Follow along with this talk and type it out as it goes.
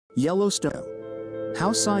Yellowstone.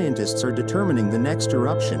 How scientists are determining the next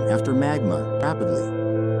eruption after magma rapidly.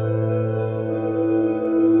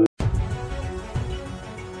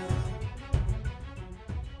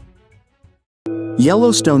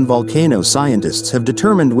 Yellowstone Volcano scientists have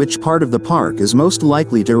determined which part of the park is most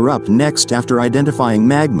likely to erupt next after identifying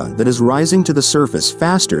magma that is rising to the surface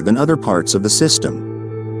faster than other parts of the system.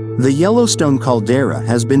 The Yellowstone caldera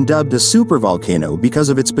has been dubbed a supervolcano because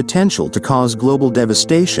of its potential to cause global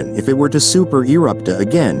devastation if it were to super-erupte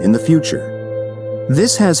again in the future.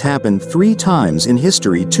 This has happened 3 times in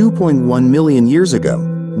history: 2.1 million years ago,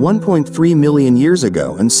 1.3 million years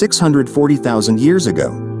ago and 640,000 years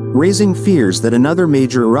ago, raising fears that another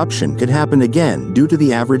major eruption could happen again due to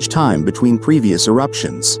the average time between previous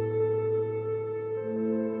eruptions.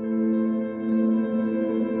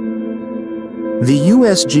 The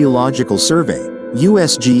US Geological Survey,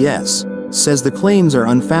 USGS, says the claims are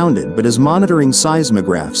unfounded but is monitoring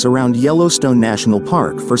seismographs around Yellowstone National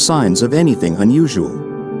Park for signs of anything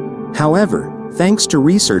unusual. However, thanks to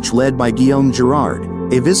research led by Guillaume Girard,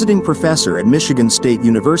 a visiting professor at Michigan State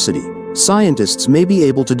University, scientists may be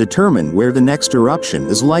able to determine where the next eruption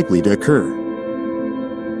is likely to occur.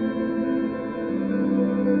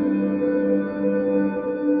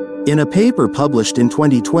 In a paper published in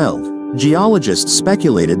 2012, geologists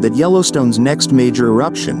speculated that Yellowstone's next major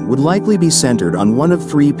eruption would likely be centered on one of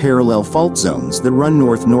 3 parallel fault zones that run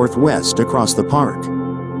north-northwest across the park.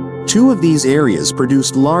 2 of these areas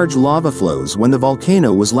produced large lava flows when the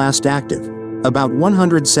volcano was last active, about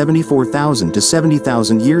 174,000 to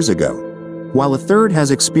 70,000 years ago, while a third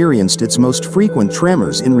has experienced its most frequent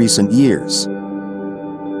tremors in recent years.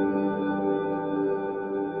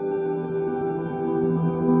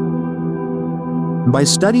 By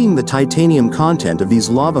studying the titanium content of these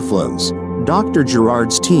lava flows, Dr.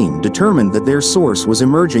 Girard's team determined that their source was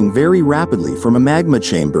emerging very rapidly from a magma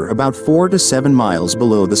chamber about 4 to 7 miles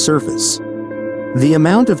below the surface. The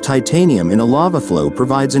amount of titanium in a lava flow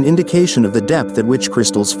provides an indication of the depth at which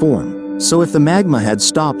crystals form, so if the magma had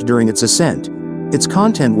stopped during its ascent, its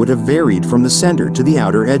content would have varied from the center to the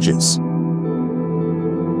outer edges.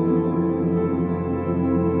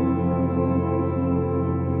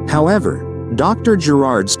 However, Dr.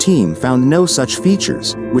 Girard's team found no such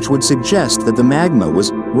features, which would suggest that the magma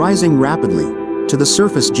was rising rapidly to the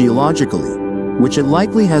surface geologically, which it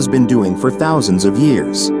likely has been doing for thousands of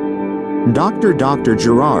years. Dr.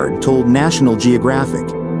 Girard told National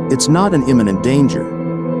Geographic, "It's not an imminent danger.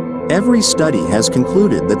 Every study has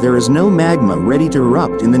concluded that there is no magma ready to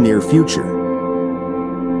erupt in the near future."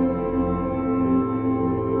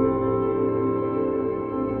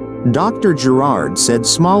 Dr. Girard said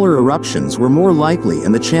smaller eruptions were more likely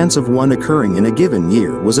and the chance of one occurring in a given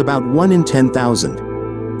year was about 1 in 10,000,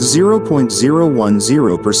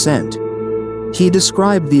 0.010%. He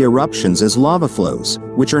described the eruptions as lava flows,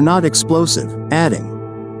 which are not explosive, adding,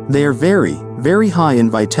 "They are very, very high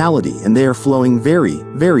in vitality and they are flowing very,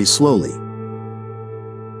 very slowly."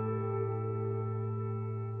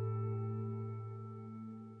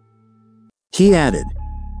 He added,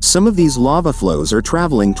 "Some of these lava flows are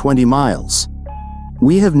traveling 20 miles.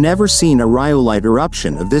 We have never seen a rhyolite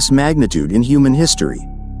eruption of this magnitude in human history."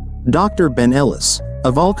 Dr. Ben Ellis,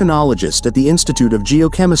 a volcanologist at the Institute of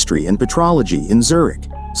Geochemistry and Petrology in Zurich,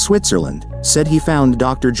 Switzerland, said he found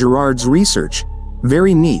Dr. Girard's research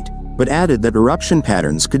very neat, but added that eruption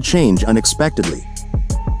patterns could change unexpectedly.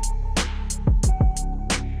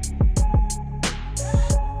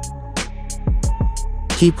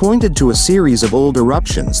 He pointed to a series of old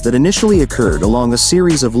eruptions that initially occurred along a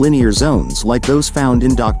series of linear zones like those found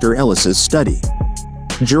in Dr. Ellis's study.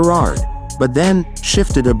 Girard, but then,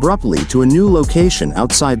 shifted abruptly to a new location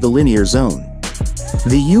outside the linear zone.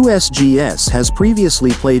 The USGS has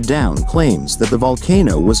previously played down claims that the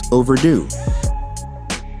volcano was overdue.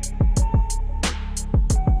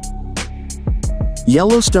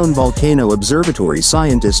 Yellowstone Volcano Observatory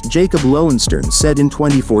scientist Jacob Lowenstern said in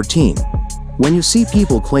 2014, "When you see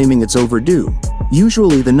people claiming it's overdue,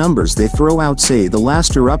 usually the numbers they throw out say the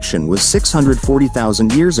last eruption was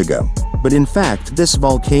 640,000 years ago, but in fact this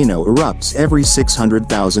volcano erupts every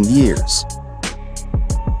 600,000 years.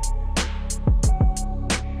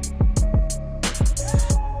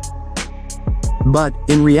 But,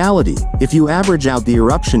 in reality, if you average out the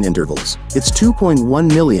eruption intervals, it's 2.1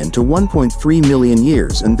 million to 1.3 million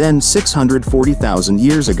years and then 640,000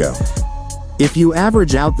 years ago. If you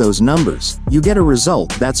average out those numbers, you get a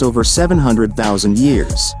result that's over 700,000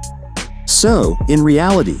 years. So, in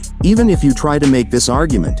reality, even if you try to make this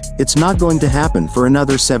argument, it's not going to happen for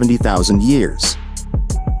another 70,000 years."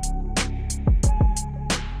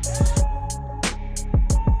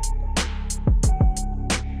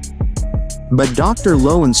 But Dr.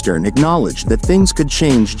 Lowenstern acknowledged that things could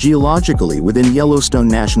change geologically within Yellowstone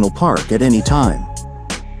National Park at any time.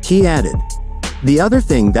 He added, "The other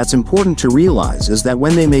thing that's important to realize is that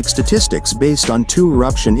when they make statistics based on 2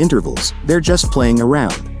 eruption intervals, they're just playing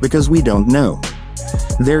around, because we don't know.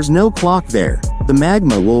 There's no clock there. The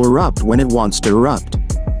magma will erupt when it wants to erupt.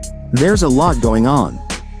 There's a lot going on."